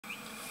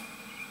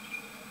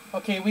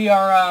Okay, we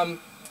are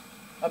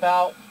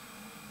about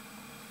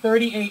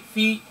 38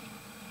 feet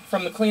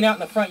from the clean out in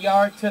the front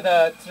yard to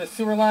the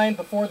sewer line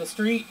before the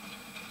street.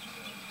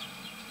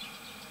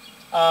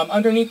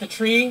 Underneath the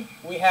tree,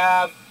 we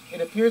have,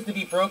 it appears to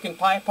be broken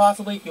pipe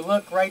possibly. If you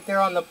look right there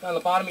on the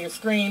bottom of your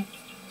screen,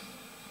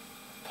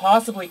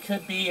 possibly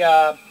could be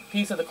a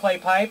piece of the clay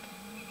pipe.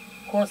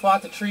 Of course,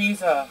 lots of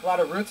trees, a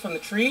lot of roots from the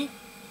tree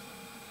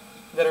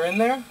that are in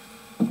there.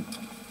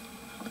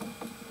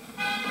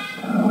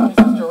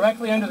 This is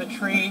directly under the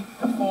tree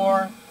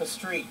before the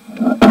street. You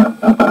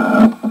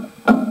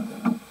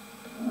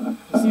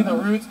see the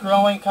roots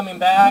growing, coming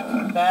back,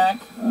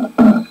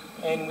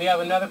 and we have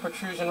another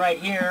protrusion right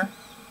here,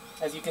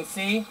 as you can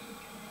see,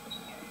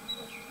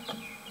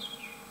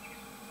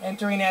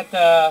 entering at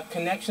the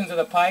connections of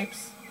the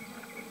pipes.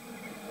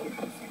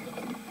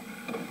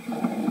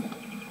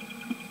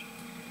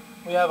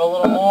 We have a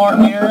little more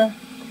here.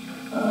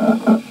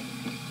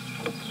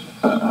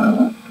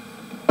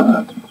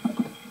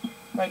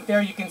 Right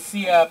there you can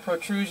see a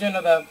protrusion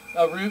of a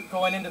root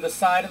going into the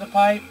side of the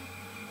pipe.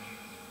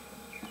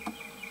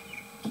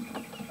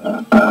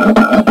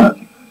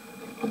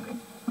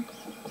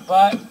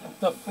 But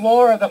the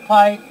floor of the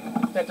pipe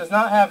that does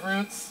not have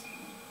roots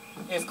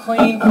is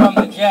clean from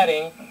the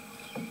jetting.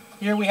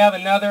 Here we have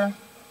another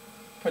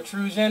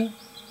protrusion.